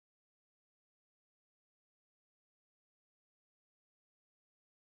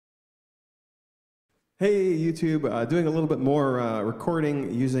Hey YouTube, doing a little bit more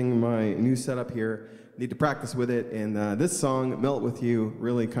recording using my new setup here. Need to practice with it, and this song, Melt With You,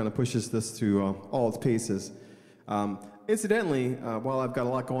 really kind of pushes this to all its paces. Incidentally, while I've got a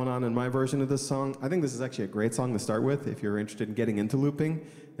lot going on in my version of this song, I think this is actually a great song to start with if you're interested in getting into looping.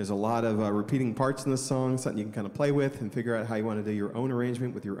 There's a lot of repeating parts in this song, something you can kind of play with and figure out how you want to do your own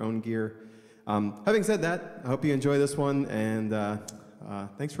arrangement with your own gear. Having said that, I hope you enjoy this one, and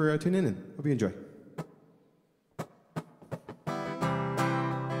thanks for tuning in. Hope you enjoy.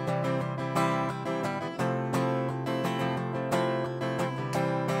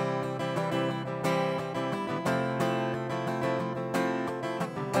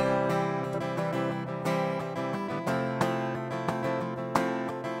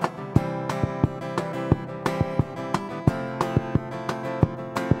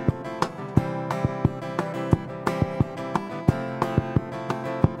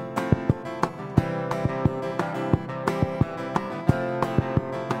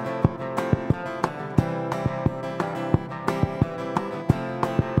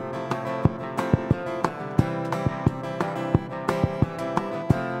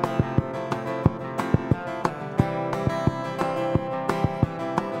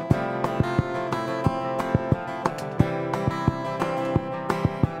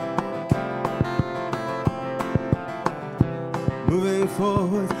 Moving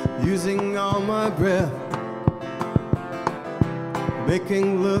forward, using all my breath.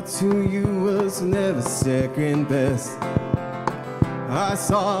 Making love to you was never second best. I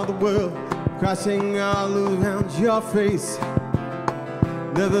saw the world crashing all around your face,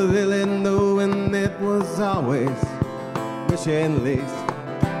 never really knowing it was always mission laced.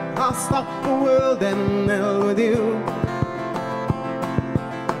 I'll stop the world and melt with you.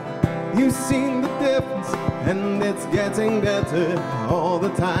 You've seen the difference, and it's getting better all the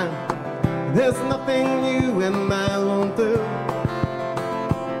time. There's nothing you and I won't do.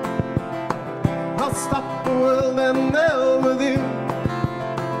 I'll stop the world and melt with you.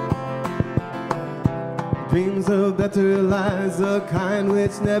 Dreams of better lives, the kind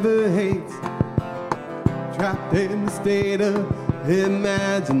which never hates, trapped in a state of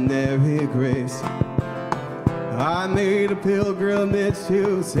imaginary grace. I made a pilgrimage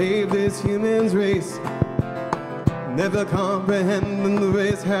to save this human race, never comprehending the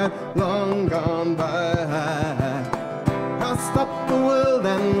race had long gone by. I'll stop the world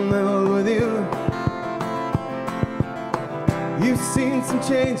and melt with you. You've seen some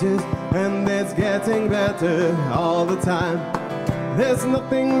changes, and it's getting better all the time. There's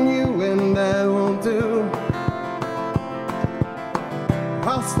nothing you and I won't do.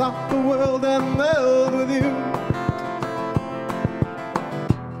 I'll stop the world and melt with you.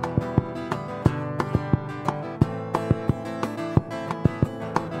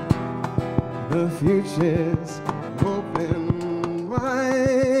 The future's open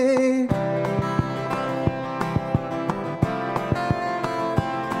wide.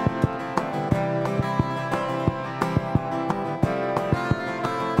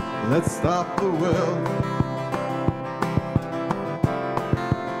 Let's stop the world.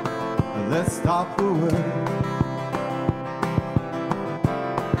 Let's stop the world.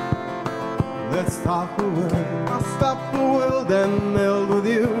 Let's stop the world. I'll stop the world and melt with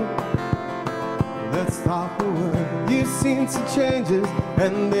you. Let's stop the world. You've seen some changes,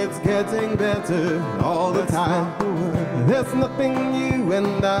 and it's getting better all the time. There's nothing you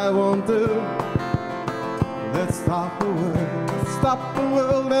and I won't do. Let's stop the world. Let's stop the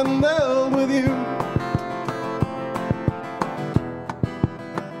world and melt with you.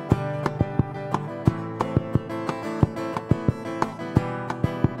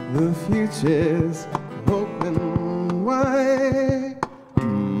 The future's open wide.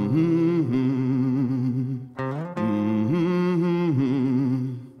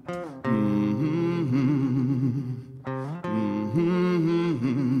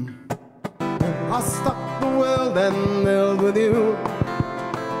 I'll stop the world and melt with you.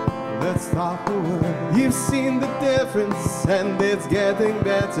 Let's stop the world. You've seen the difference, and it's getting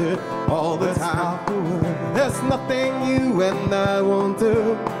better all the time. There's nothing you and I won't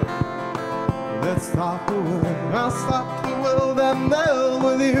do. Let's stop the world. I'll stop the world and melt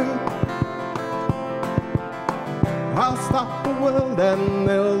with you. I'll stop the world and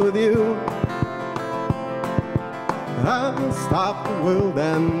melt with you. I'll stop the world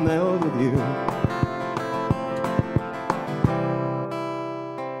and melt with you.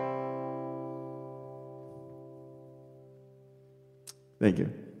 Thank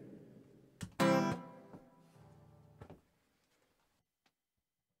you.